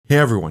Hey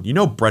everyone, you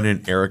know Brendan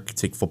and Eric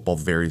take football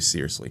very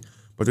seriously,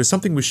 but there's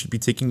something we should be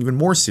taking even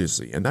more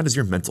seriously, and that is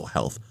your mental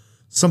health.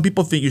 Some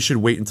people think you should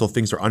wait until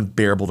things are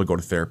unbearable to go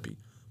to therapy,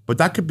 but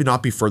that could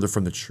not be further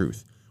from the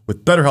truth.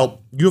 With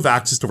BetterHelp, you have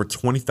access to over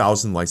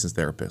 20,000 licensed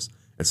therapists.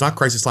 It's not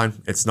crisis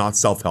line, it's not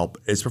self-help,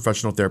 it's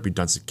professional therapy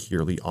done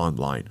securely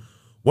online.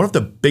 One of the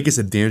biggest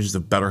advantages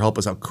of BetterHelp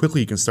is how quickly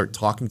you can start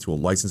talking to a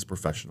licensed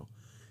professional.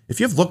 If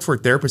you have looked for a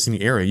therapist in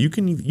the area, it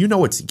can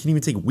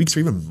even take weeks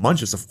or even months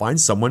just to find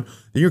someone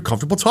that you're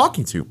comfortable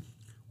talking to.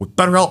 With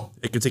BetterHelp,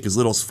 it can take as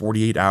little as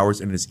 48 hours,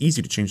 and it is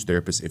easy to change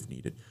therapists if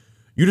needed.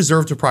 You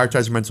deserve to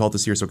prioritize your mental health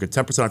this year, so get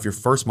 10% off your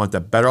first month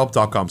at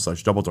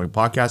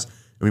betterhelp.com/doubledoingpodcast. And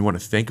we want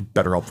to thank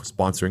BetterHelp for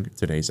sponsoring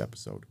today's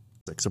episode.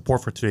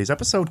 Support for today's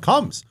episode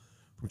comes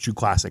from True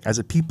Classic. As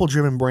a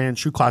people-driven brand,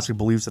 True Classic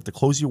believes that the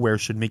clothes you wear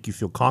should make you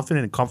feel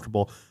confident and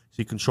comfortable so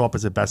you can show up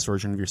as the best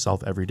version of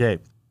yourself every day.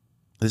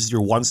 This is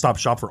your one-stop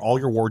shop for all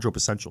your wardrobe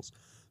essentials.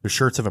 Their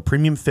shirts have a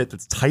premium fit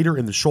that's tighter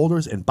in the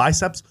shoulders and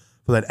biceps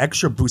for that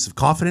extra boost of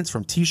confidence,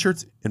 from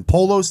t-shirts and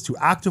polos to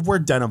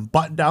activewear denim,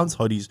 button-downs,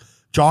 hoodies,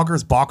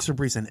 joggers, boxer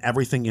briefs, and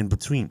everything in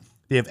between.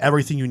 They have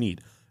everything you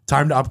need.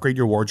 Time to upgrade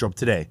your wardrobe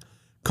today.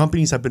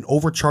 Companies have been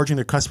overcharging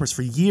their customers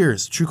for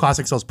years. True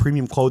Classic sells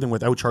premium clothing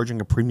without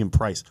charging a premium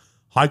price.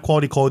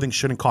 High-quality clothing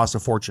shouldn't cost a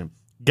fortune.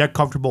 Get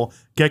comfortable,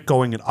 get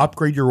going, and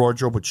upgrade your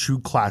wardrobe with True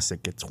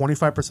Classic. Get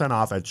 25%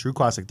 off at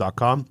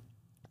trueclassic.com.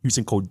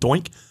 Using code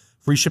DOINK.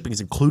 Free shipping is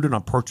included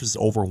on purchases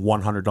over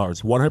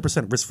 $100.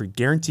 100% risk-free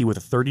guarantee with a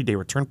 30-day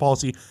return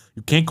policy.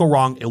 You can't go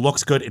wrong. It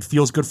looks good. It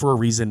feels good for a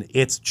reason.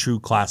 It's True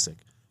Classic.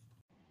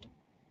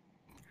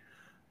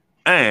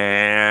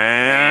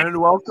 And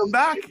welcome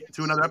back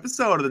to another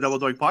episode of the Double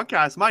Doink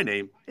Podcast. My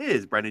name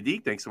is Brendan D.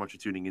 Thanks so much for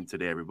tuning in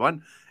today,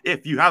 everyone.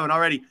 If you haven't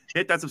already,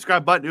 hit that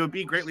subscribe button. It would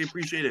be greatly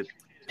appreciated.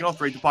 You can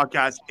also rate the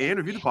podcast and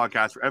review the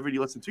podcast wherever you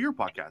listen to your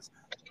podcast.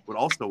 Would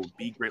also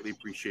be greatly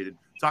appreciated.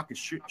 Talking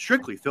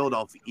strictly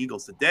Philadelphia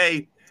Eagles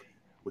today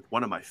with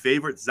one of my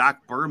favorites,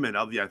 Zach Berman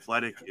of The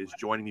Athletic, is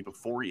joining me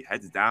before he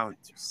heads down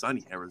to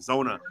sunny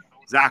Arizona.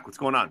 Zach, what's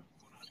going on?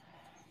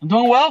 I'm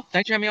doing well.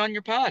 Thanks for having me on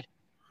your pod.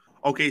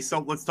 Okay, so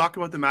let's talk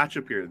about the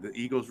matchup here. The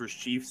Eagles versus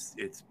Chiefs.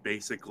 It's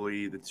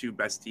basically the two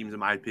best teams, in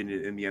my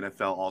opinion, in the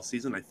NFL all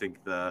season. I think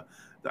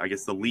I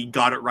guess the league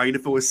got it right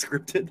if it was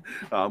scripted.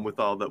 With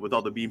all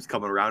the memes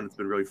coming around, it's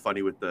been really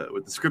funny with the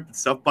scripted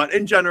stuff. But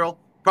in general,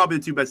 probably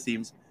the two best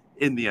teams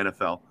in the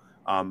NFL,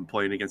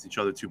 playing against each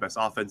other, two best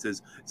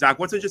offenses. Zach,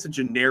 what's just a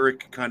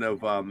generic kind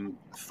of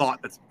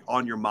thought that's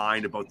on your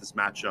mind about this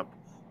matchup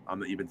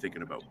that you've been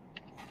thinking about?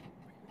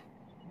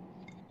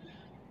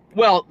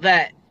 Well,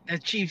 that the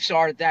Chiefs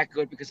are that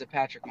good because of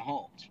Patrick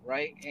Mahomes,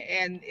 right?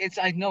 And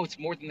I know it's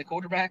more than the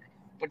quarterback,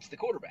 but it's the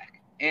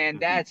quarterback. And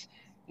that's,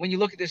 when you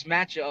look at this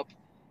matchup,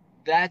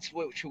 that's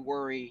what should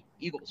worry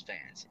Eagles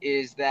fans,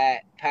 is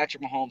that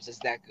Patrick Mahomes is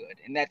that good,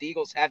 and that the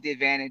Eagles have the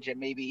advantage at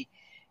maybe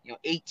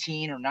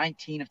 18 or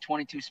 19 of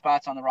 22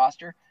 spots on the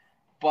roster.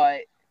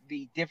 But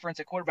the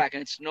difference at quarterback,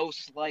 and it's no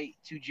slight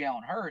to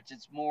Jalen Hurts,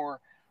 it's more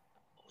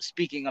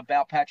speaking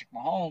about Patrick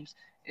Mahomes,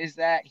 is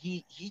that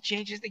he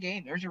changes the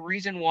game. There's a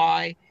reason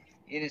why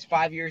in his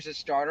 5 years as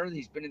starter,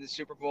 he's been in the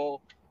Super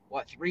Bowl,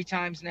 3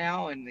 times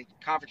now, and the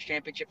conference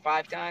championship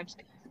 5 times.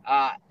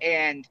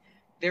 And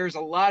there's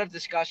a lot of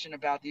discussion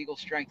about the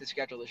Eagles' strength of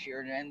schedule this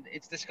year, and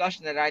it's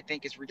discussion that I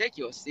think is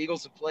ridiculous. The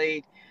Eagles have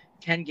played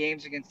 10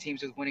 games against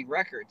teams with winning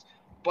records,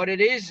 but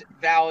it is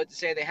valid to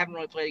say they haven't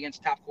really played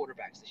against top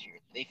quarterbacks this year.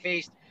 They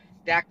faced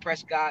Dak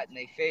Prescott, and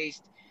they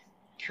faced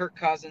Kirk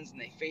Cousins, and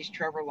they faced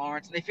Trevor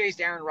Lawrence, and they faced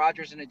Aaron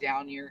Rodgers in a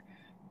down year,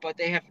 but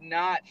they have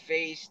not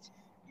faced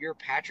your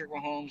Patrick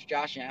Mahomes,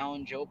 Josh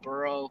Allen, Joe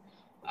Burrow,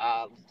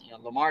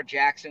 Lamar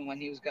Jackson when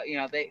he was,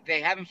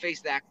 they haven't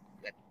faced that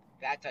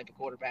type of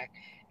quarterback.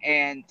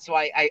 And so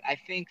I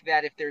think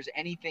that if there's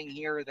anything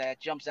here that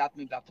jumps out to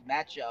me about the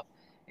matchup,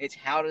 it's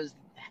how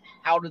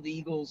do the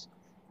Eagles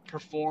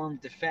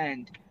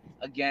defend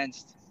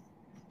against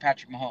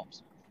Patrick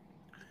Mahomes?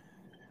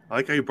 I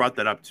like how you brought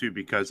that up too,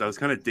 because I was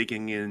kind of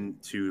digging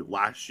into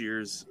last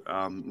year's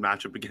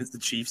matchup against the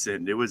Chiefs,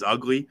 and it was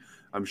ugly.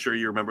 I'm sure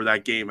you remember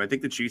that game. I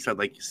think the Chiefs had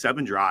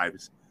 7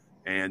 drives,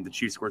 and the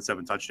Chiefs scored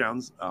 7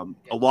 touchdowns.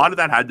 A lot of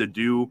that had to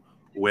do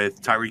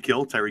with Tyreek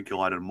Hill. Tyreek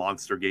Hill had a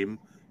monster game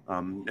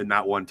in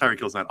that one. Tyreek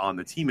Hill's not on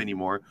the team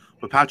anymore,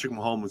 but Patrick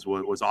Mahomes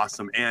was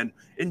awesome. And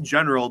in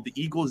general, the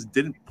Eagles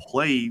didn't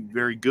play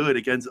very good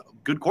against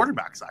good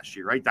quarterbacks last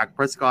year, right? Dak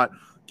Prescott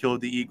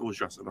killed the Eagles.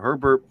 Justin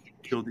Herbert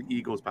killed the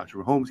Eagles.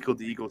 Patrick Mahomes killed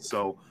the Eagles.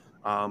 So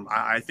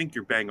I think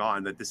you're bang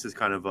on that this is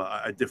kind of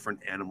a different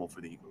animal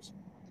for the Eagles.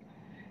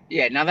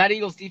 Yeah, now that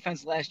Eagles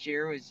defense last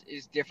year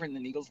is different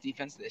than Eagles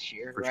defense this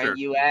year, For right? sure.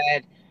 You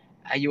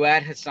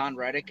add Hassan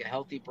Reddick, a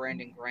healthy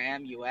Brandon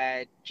Graham. You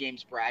add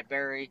James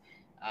Bradbury.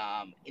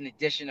 In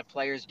addition to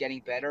players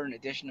getting better, in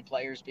addition to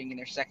players being in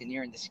their second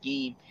year in the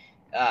scheme,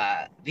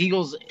 the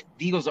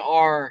Eagles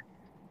are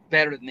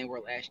better than they were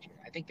last year.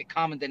 I think the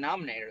common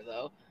denominator,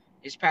 though,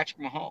 is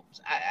Patrick Mahomes.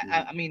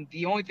 I mean,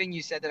 the only thing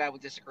you said that I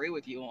would disagree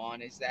with you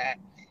on is that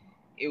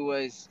it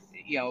was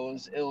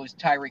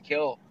Tyreek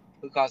Hill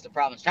who caused the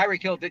problems.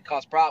 Tyreek Hill did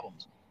cause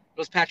problems. It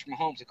was Patrick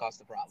Mahomes who caused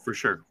the problem. For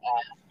sure.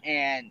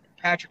 And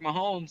Patrick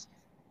Mahomes,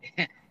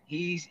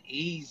 he's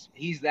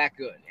that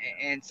good.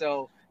 And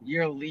so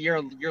your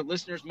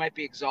listeners might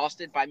be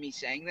exhausted by me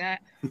saying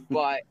that,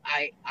 but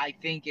I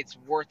think it's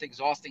worth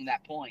exhausting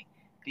that point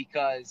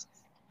because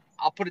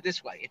I'll put it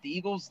this way: if the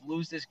Eagles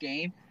lose this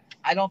game,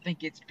 I don't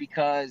think it's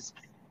because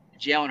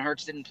Jalen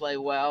Hurts didn't play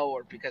well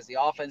or because the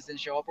offense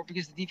didn't show up or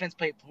because the defense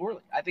played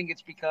poorly. I think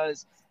it's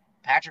because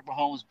Patrick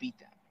Mahomes beat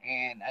them.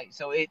 And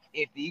so if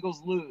the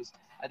Eagles lose,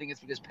 I think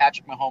it's because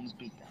Patrick Mahomes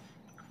beat them.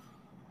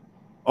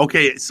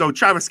 Okay, so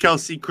Travis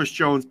Kelce, Chris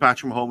Jones,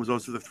 Patrick Mahomes,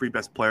 those are the three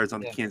best players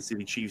on the Kansas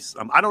City Chiefs.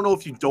 I don't know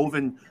if you dove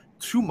in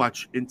too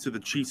much into the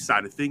Chiefs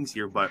side of things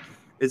here, but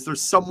is there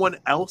someone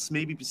else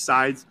maybe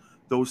besides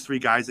those three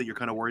guys that you're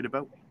kind of worried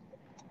about?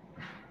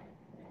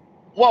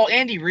 Well,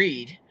 Andy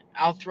Reid,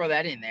 I'll throw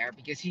that in there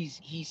because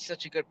he's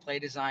such a good play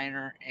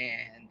designer,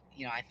 and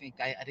I think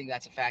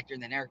that's a factor.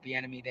 And then Eric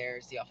Bieniemy there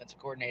is the offensive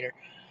coordinator.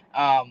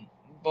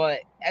 But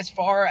as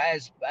far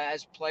as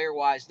player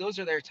wise, those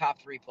are their top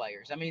three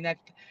players. I mean,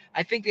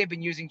 I think they've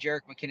been using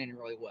Jerick McKinnon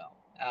really well,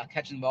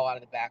 catching the ball out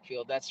of the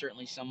backfield. That's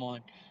certainly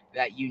someone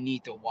that you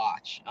need to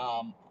watch.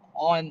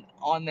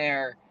 On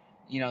their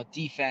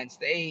defense,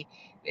 they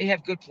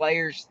have good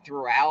players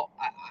throughout.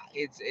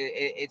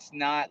 It's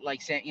not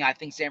like I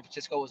think San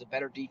Francisco was a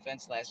better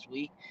defense last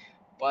week,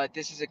 but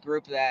this is a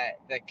group that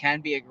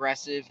can be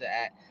aggressive.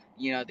 That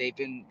they've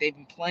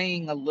been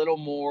playing a little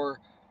more.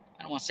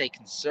 I don't want to say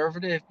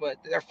conservative, but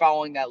they're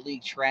following that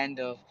league trend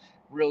of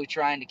really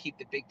trying to keep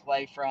the big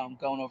play from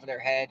going over their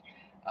head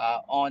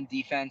on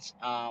defense.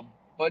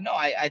 But no,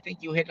 I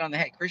think you hit it on the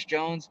head. Chris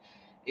Jones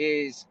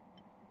is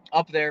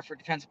up there for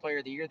Defensive Player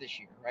of the Year this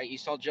year, right? You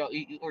saw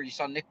you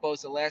saw Nick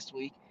Bosa last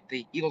week.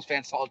 The Eagles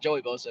fans saw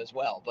Joey Bosa as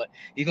well, but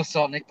Eagles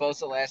saw Nick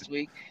Bosa last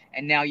week,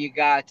 and now you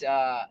got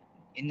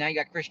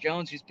Chris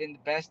Jones, who's been the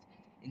best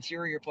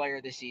interior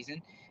player this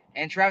season,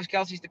 and Travis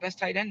Kelce's the best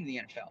tight end in the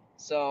NFL.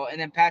 So, and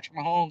then Patrick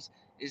Mahomes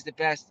is the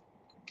best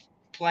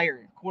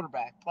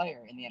quarterback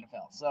player in the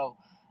NFL. So,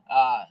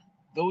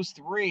 those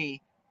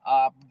three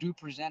do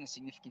present a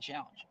significant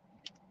challenge.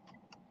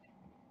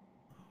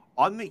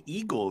 On the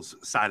Eagles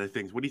side of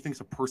things, what do you think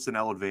is a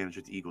personnel advantage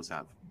that the Eagles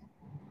have?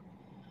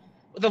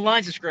 Well, the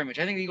lines of scrimmage.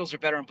 I think the Eagles are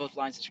better on both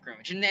lines of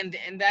scrimmage, and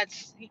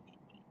that's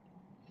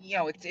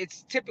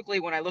it's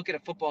typically when I look at a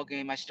football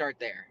game, I start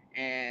there,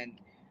 and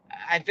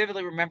I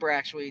vividly remember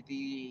actually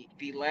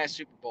the last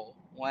Super Bowl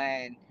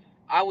when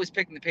I was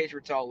picking the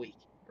Patriots all week,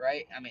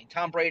 right? I mean,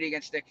 Tom Brady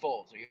against Nick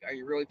Foles. Are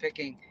you really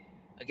picking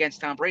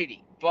against Tom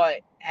Brady?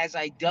 But as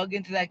I dug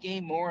into that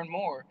game more and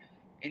more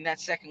in that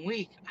second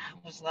week, I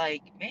was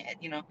like, man,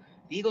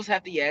 the Eagles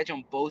have the edge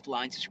on both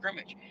lines of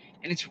scrimmage.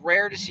 And it's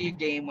rare to see a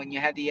game when you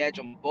have the edge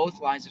on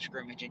both lines of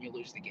scrimmage and you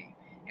lose the game.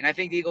 And I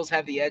think the Eagles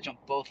have the edge on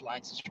both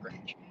lines of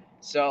scrimmage.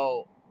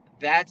 So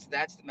that's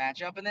the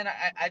matchup. And then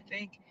I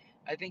think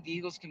the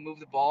Eagles can move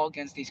the ball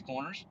against these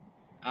corners.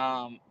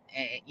 And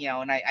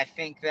I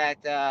think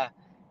that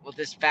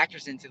this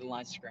factors into the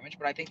lines of scrimmage,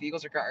 but I think the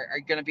Eagles are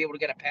going to be able to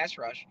get a pass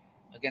rush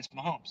against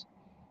Mahomes.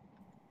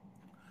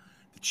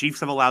 The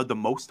Chiefs have allowed the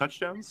most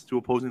touchdowns to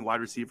opposing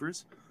wide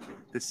receivers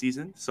this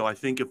season. So I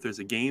think if there's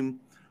a game,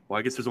 well,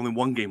 I guess there's only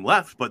one game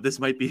left, but this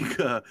might be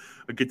a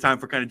good time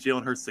for kind of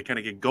Jalen Hurts to kind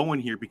of get going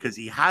here because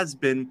he has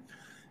been,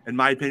 in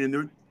my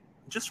opinion,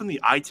 just from the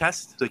eye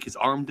test, like his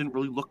arm didn't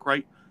really look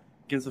right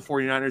against the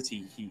 49ers.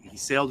 He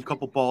sailed a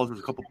couple balls. There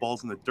was a couple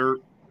balls in the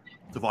dirt.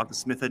 Devonta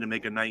Smith had to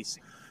make a nice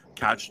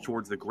catch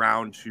towards the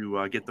ground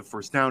to get the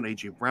first down.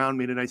 A.J. Brown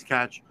made a nice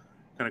catch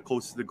kind of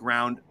close to the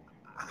ground.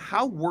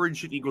 How worried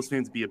should Eagles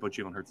fans be about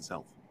Jalen Hurts'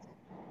 health?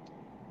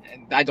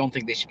 I don't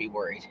think they should be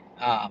worried.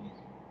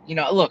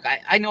 Look,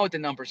 I know what the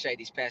numbers say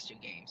these past two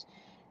games.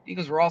 The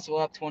Eagles were also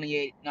up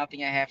 28-0 at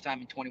halftime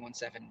and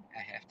 21-7 at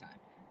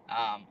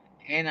halftime.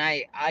 And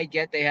I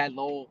get they had a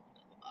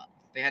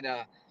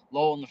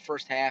low in the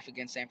first half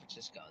against San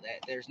Francisco.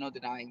 There's no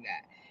denying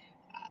that.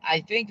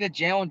 I think that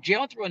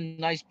Jalen threw a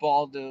nice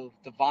ball to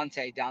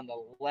Devontae down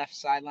the left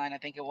sideline, I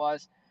think it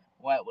was.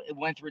 Well, it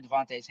went through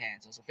Devontae's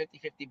hands. It was a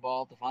 50-50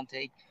 ball.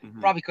 Devontae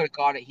probably could have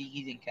caught it.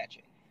 He didn't catch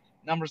it.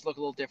 Numbers look a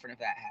little different if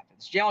that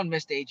happens. Jalen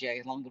missed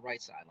AJ along the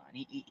right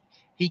sideline.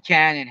 He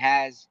can and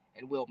has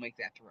and will make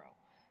that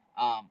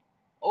throw.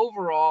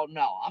 Overall,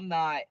 no, I'm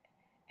not.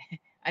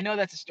 I know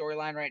that's a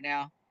storyline right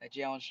now that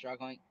Jalen's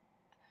struggling.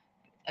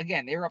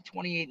 Again, they were up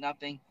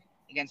 28-0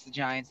 against the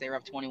Giants. They were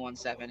up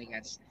 21-7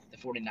 against the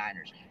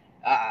 49ers.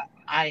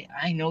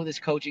 I know this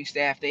coaching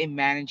staff. They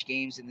manage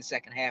games in the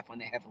second half when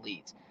they have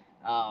leads.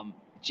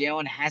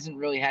 Jalen hasn't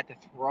really had to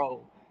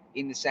throw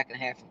in the second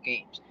half of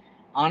games.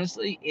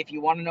 Honestly, if you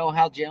want to know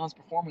how Jalen's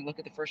performing, look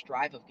at the first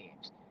drive of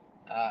games.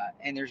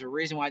 And there's a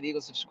reason why the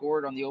Eagles have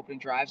scored on the opening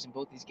drives in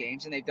both these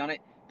games, and they've done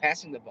it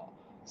passing the ball.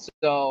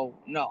 So,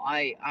 no,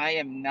 I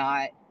am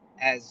not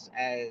as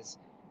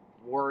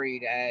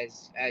worried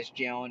as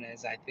Jalen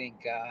as I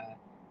think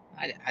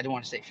I don't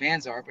want to say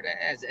fans are, but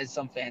as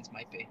some fans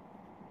might be.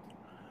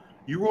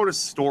 You wrote a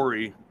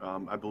story,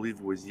 I believe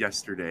it was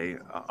yesterday,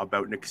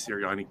 about Nick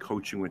Sirianni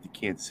coaching with the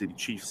Kansas City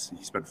Chiefs.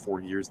 He spent 4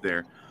 years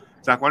there.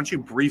 Zach, why don't you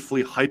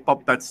briefly hype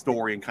up that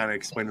story and kind of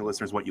explain to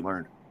listeners what you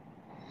learned?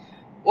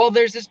 Well,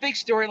 there's this big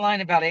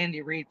storyline about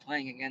Andy Reid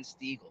playing against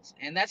the Eagles,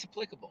 and that's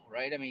applicable,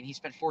 right? I mean, he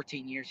spent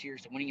 14 years here,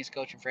 he's the winningest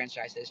coach in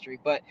franchise history.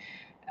 But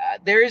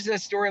there is a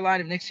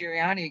storyline of Nick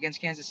Sirianni against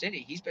Kansas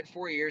City. He spent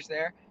 4 years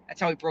there. That's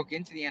how he broke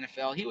into the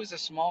NFL. He was a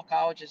small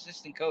college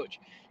assistant coach.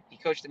 He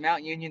coached at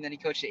Mount Union, then he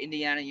coached at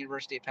Indiana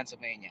University of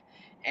Pennsylvania,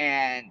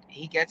 and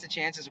he gets a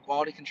chance as a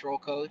quality control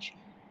coach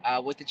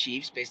with the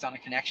Chiefs based on a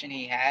connection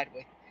he had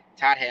with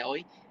Todd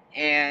Haley,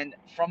 and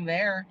from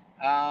there,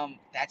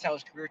 that's how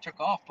his career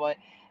took off. But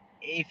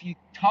if you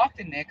talk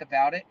to Nick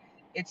about it,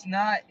 it's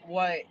not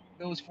what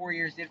those 4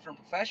 years did for him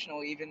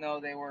professionally, even though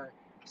they were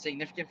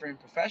significant for him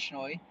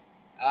professionally.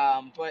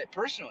 But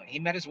personally, he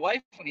met his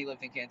wife when he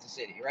lived in Kansas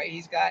City, right?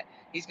 He's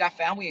got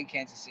family in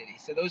Kansas City,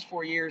 so those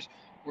 4 years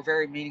were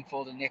very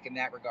meaningful to Nick in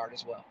that regard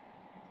as well.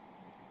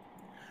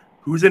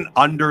 Who's an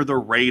under the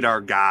radar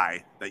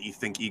guy that you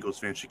think Eagles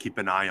fans should keep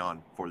an eye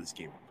on for this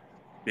game?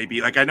 Maybe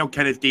like I know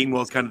Kenneth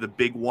Gainwell is kind of the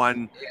big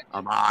one.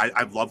 Yeah.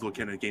 I've loved what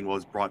Kenneth Gainwell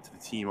has brought to the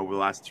team over the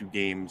last 2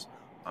 games.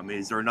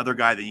 Is there another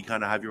guy that you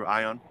kind of have your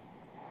eye on?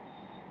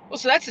 Well,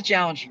 so that's the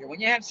challenge here. When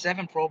you have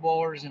 7 Pro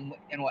Bowlers and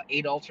what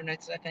 8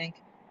 alternates, I think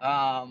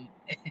um,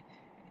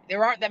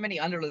 there aren't that many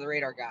under the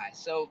radar guys.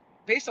 So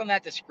based on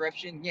that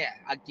description, yeah,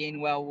 a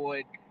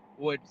Gainwell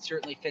would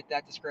certainly fit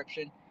that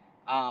description.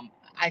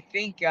 I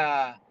think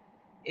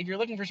if you're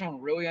looking for someone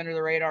really under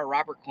the radar,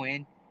 Robert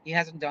Quinn, he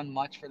hasn't done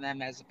much for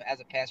them as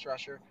a pass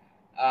rusher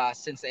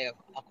since they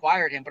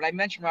acquired him. But I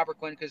mentioned Robert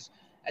Quinn because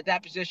at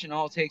that position,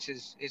 all it takes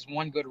is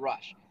one good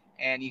rush,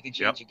 and you can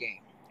change a game.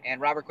 And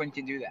Robert Quinn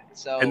can do that.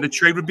 So and the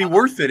trade would be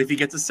worth it if he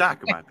gets a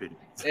sack, in my opinion.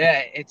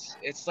 Yeah,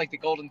 it's like the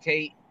Golden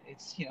Tate.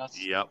 It's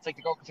Yep. it's like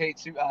the Golden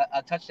Tate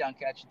a touchdown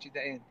catch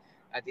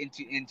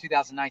in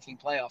 2019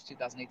 playoffs,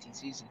 2018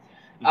 season.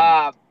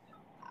 Mhm.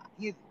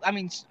 I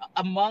mean,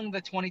 among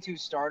the 22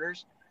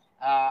 starters,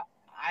 I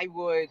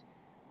would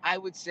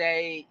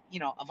say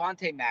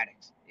Avonte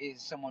Maddox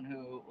is someone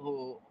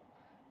who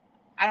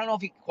I don't know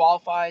if he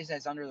qualifies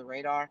as under the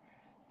radar,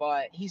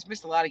 but he's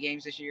missed a lot of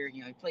games this year.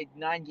 He played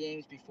 9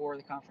 games before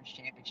the conference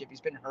championship.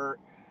 He's been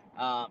hurt.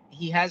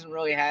 He hasn't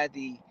really had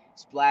the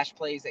splash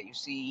plays that you've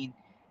seen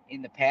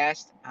in the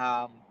past.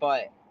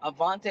 But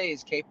Avonte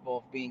is capable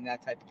of being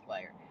that type of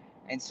player,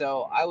 and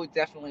so I would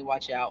definitely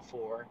watch out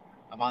for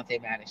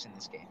Avonte Maddox in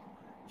this game.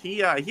 He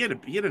had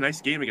a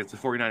nice game against the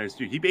 49ers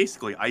too. He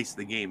basically iced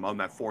the game on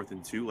that 4th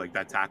and 2, like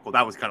that tackle.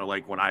 That was kind of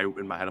like when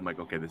in my head I'm like,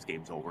 okay, this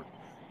game's over.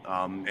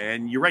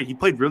 And you're right, he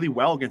played really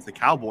well against the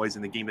Cowboys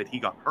in the game that he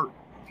got hurt.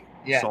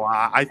 Yeah. So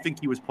I think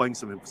he was playing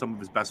some of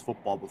his best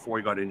football before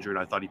he got injured.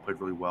 I thought he played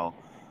really well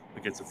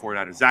against the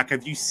 49ers. Zach,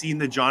 have you seen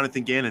the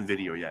Jonathan Gannon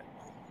video yet?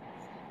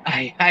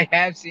 I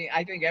have seen.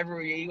 I think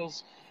every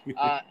Eagles,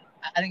 I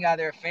think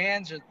either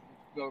fans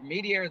or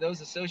media or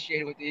those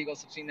associated with the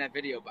Eagles have seen that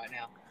video by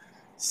now.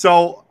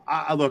 So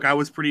look, I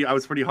was pretty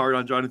hard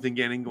on Jonathan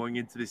Gannon going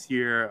into this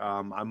year.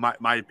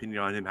 My opinion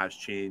on him has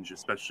changed,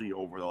 especially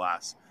over the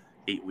last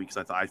 8 weeks.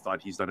 I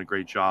thought he's done a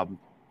great job.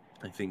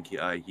 I think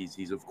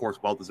he's of course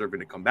well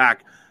deserving to come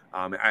back.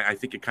 I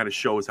think it kind of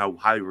shows how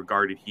highly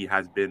regarded he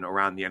has been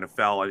around the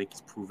NFL. I think he's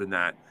proven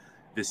that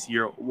this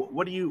year.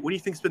 What do you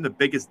think's been the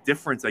biggest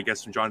difference, I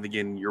guess, from Jonathan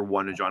Gannon year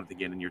 1 and Jonathan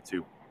Gannon year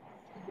 2?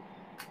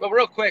 Well,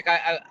 real quick,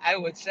 I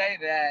would say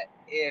that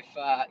if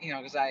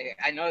because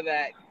I know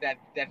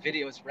that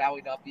video has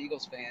rallied up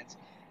Eagles fans,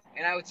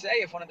 and I would say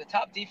if one of the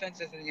top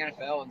defenses in the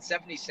NFL and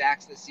 70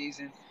 sacks this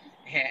season,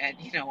 and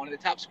one of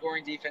the top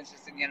scoring defenses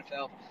in the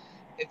NFL,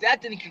 if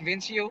that didn't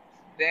convince you,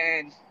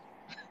 then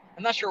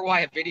I'm not sure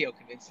why a video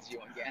convinces you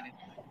on Gannon.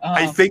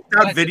 I think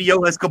that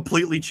video has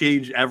completely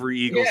changed every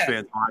Eagles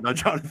fan's mind on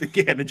Jonathan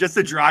Gannon. Just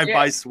a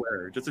drive-by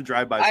swear.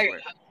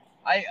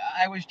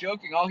 I was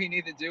joking. All he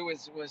needed to do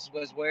was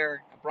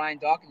wear a Brian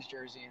Dawkins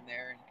jersey in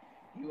there, and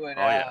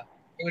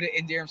he would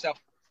endear himself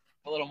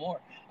a little more.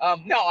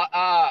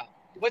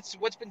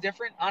 What's been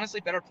different?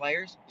 Honestly, better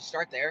players. You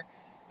start there.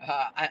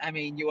 I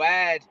mean,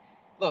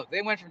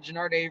 they went from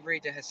Jannard Avery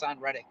to Hassan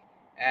Reddick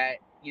at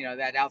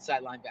that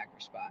outside linebacker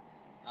spot.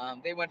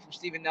 They went from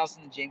Steven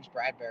Nelson to James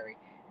Bradbury.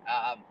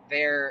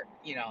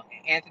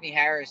 Anthony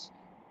Harris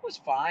was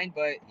fine,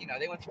 but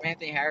they went from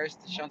Anthony Harris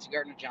to Chauncey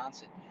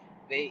Gardner-Johnson.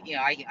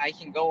 I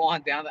can go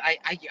on down.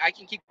 I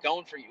can keep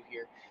going for you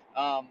here.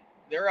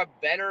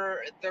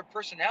 Their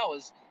personnel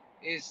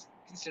is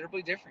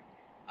considerably different.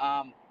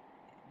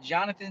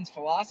 Jonathan's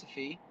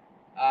philosophy,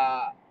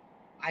 I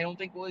don't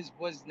think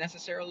was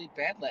necessarily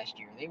bad last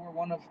year. They were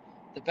one of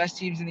the best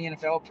teams in the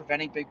NFL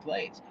preventing big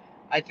plays.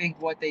 I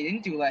think what they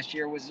didn't do last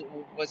year was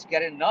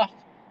get enough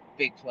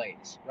big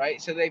plays,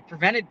 right? So they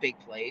prevented big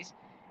plays.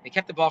 They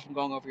kept the ball from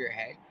going over your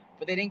head,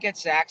 but they didn't get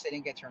sacks. They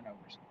didn't get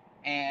turnovers.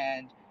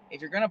 And if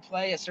you're going to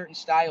play a certain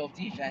style of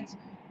defense,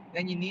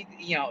 then you need,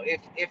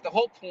 if the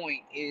whole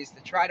point is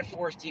to try to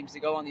force teams to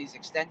go on these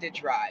extended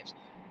drives,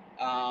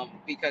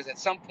 because at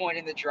some point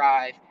in the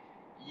drive,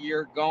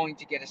 you're going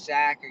to get a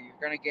sack or you're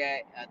going to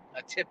get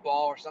a tip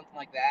ball or something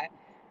like that,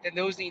 then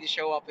those need to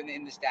show up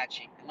in the stat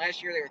sheet. And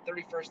last year they were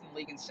 31st in the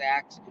league in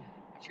sacks.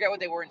 I forget what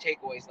they were in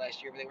takeaways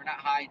last year, but they were not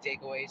high in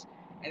takeaways.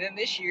 And then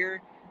this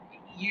year,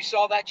 you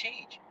saw that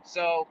change.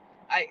 So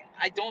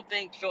I don't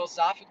think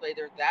philosophically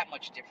they're that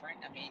much different.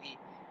 I mean,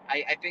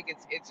 I think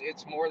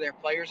it's more their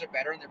players are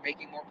better and they're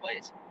making more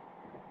plays.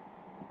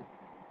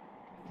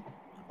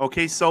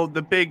 Okay, so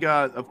the big,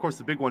 of course,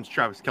 the big one's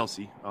Travis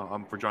Kelce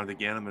for Jonathan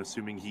Gannon. I'm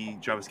assuming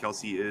Travis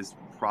Kelce is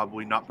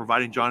probably not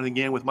providing Jonathan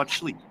Gannon with much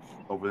sleep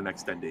over the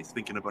next 10 days,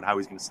 thinking about how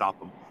he's going to stop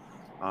him.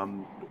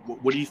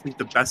 What do you think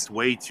the best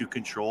way to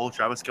control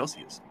Travis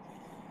Kelce is?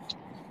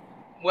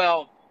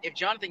 Well, if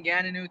Jonathan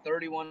Gannon knew,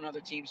 31 other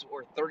teams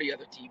or 30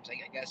 other teams,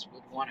 I guess,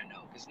 would want to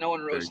know because no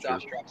one really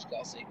stops Travis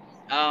Kelce.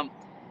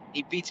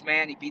 He beats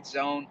man, he beats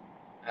zone.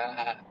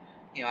 I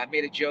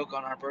made a joke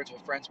on our Birds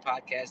with Friends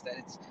podcast that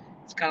it's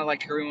kind of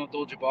like Kareem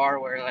Abdul-Jabbar,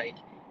 where like,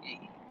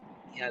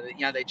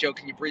 they joke,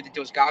 can you breathe into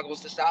his goggles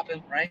to stop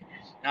him, right?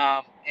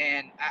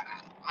 And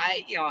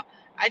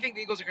I think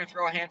the Eagles are going to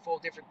throw a handful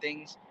of different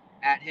things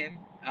at him.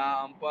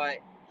 But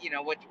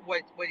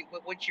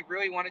what you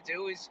really want to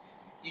do is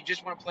you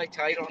just want to play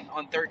tight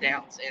on third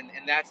downs, and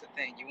that's the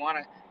thing. You want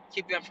to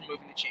keep them from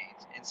moving the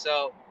chains. And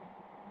so,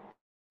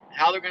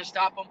 how they're going to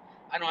stop them,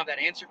 I don't have that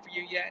answer for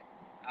you yet.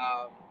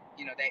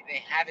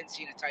 They haven't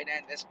seen a tight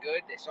end that's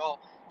good. They saw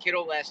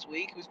Kittle last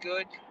week, who's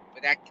good,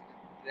 but that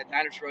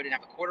Niners row didn't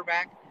have a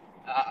quarterback.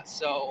 I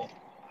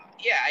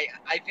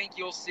think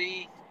you'll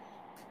see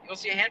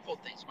a handful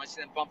of things. You might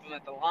see them bump him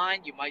at the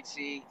line. You might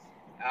see,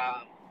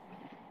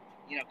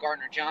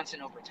 Gardner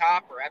Johnson over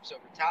top or Epps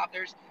over top.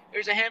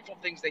 There's a handful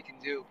of things they can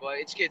do, but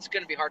it's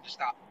going to be hard to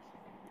stop.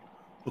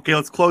 Okay,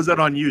 let's close out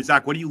on you,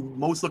 Zach. What are you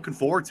most looking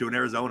forward to in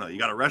Arizona? You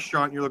got a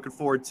restaurant you're looking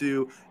forward to.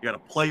 You got a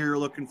player you're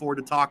looking forward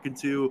to talking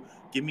to.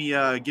 Give me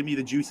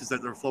the juices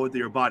that are flowing through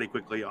your body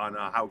quickly on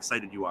how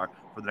excited you are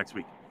for the next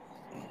week.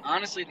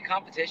 Honestly, the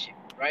competition,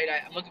 right?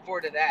 I'm looking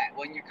forward to that.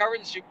 When you're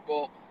covering the Super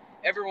Bowl,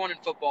 everyone in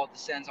football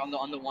descends on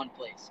the one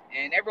place,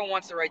 and everyone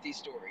wants to write these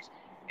stories.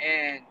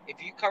 And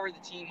if you cover the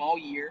team all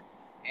year,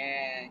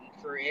 and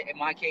for in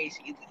my case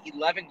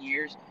 11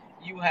 years,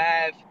 you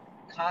have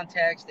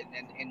context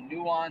and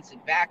nuance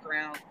and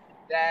background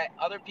that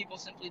other people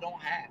simply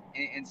don't have,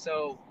 and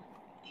so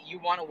you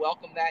want to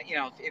welcome that.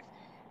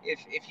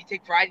 If you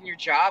take pride in your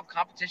job,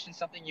 competition is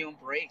something you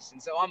embrace.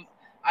 And so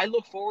I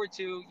look forward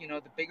to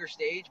the bigger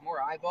stage,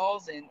 more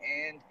eyeballs,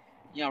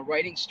 and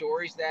writing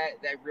stories that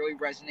really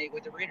resonate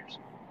with the readers,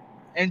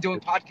 and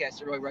doing podcasts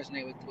that really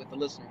resonate with the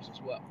listeners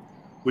as well.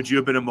 Would you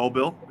have been in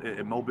Mobile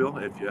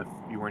if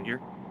you weren't here?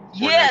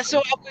 Yeah,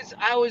 so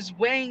I was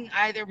weighing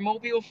either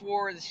Mobile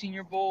for the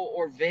Senior Bowl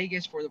or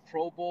Vegas for the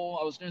Pro Bowl.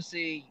 I was going to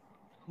see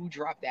who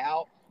dropped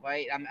out,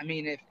 right? I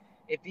mean,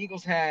 if the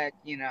Eagles had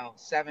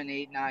 7,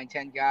 8, 9,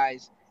 10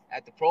 guys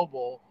at the Pro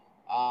Bowl,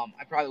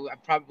 I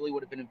probably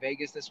would have been in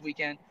Vegas this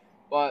weekend.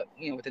 But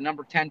with the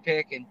number 10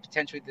 pick and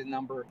potentially the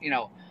number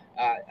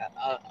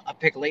a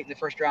pick late in the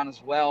first round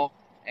as well,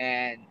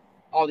 and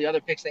all the other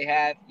picks they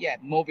have,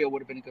 Mobile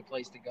would have been a good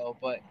place to go.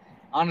 But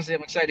honestly,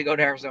 I'm excited to go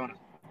to Arizona.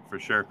 For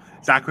sure.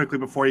 Zach, quickly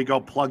before you go,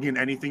 plug in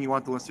anything you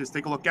want the listeners to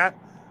take a look at.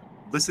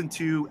 Listen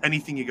to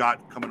anything you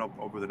got coming up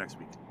over the next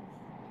week.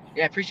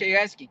 Yeah, I appreciate you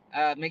asking.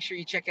 Make sure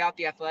you check out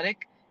The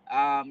Athletic.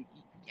 And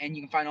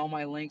you can find all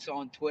my links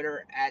on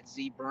Twitter at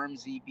ZBerm,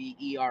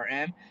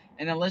 ZBERM.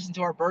 And then listen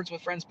to our Birds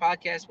with Friends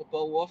podcast with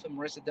Bo Wolf and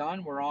Marissa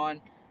Dunn. We're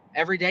on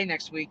every day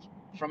next week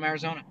from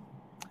Arizona.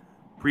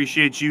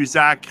 Appreciate you,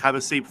 Zach. Have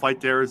a safe flight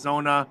to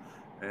Arizona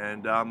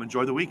and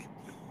enjoy the week.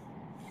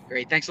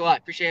 Great. Thanks a lot.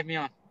 Appreciate having me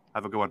on.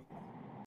 Have a good one.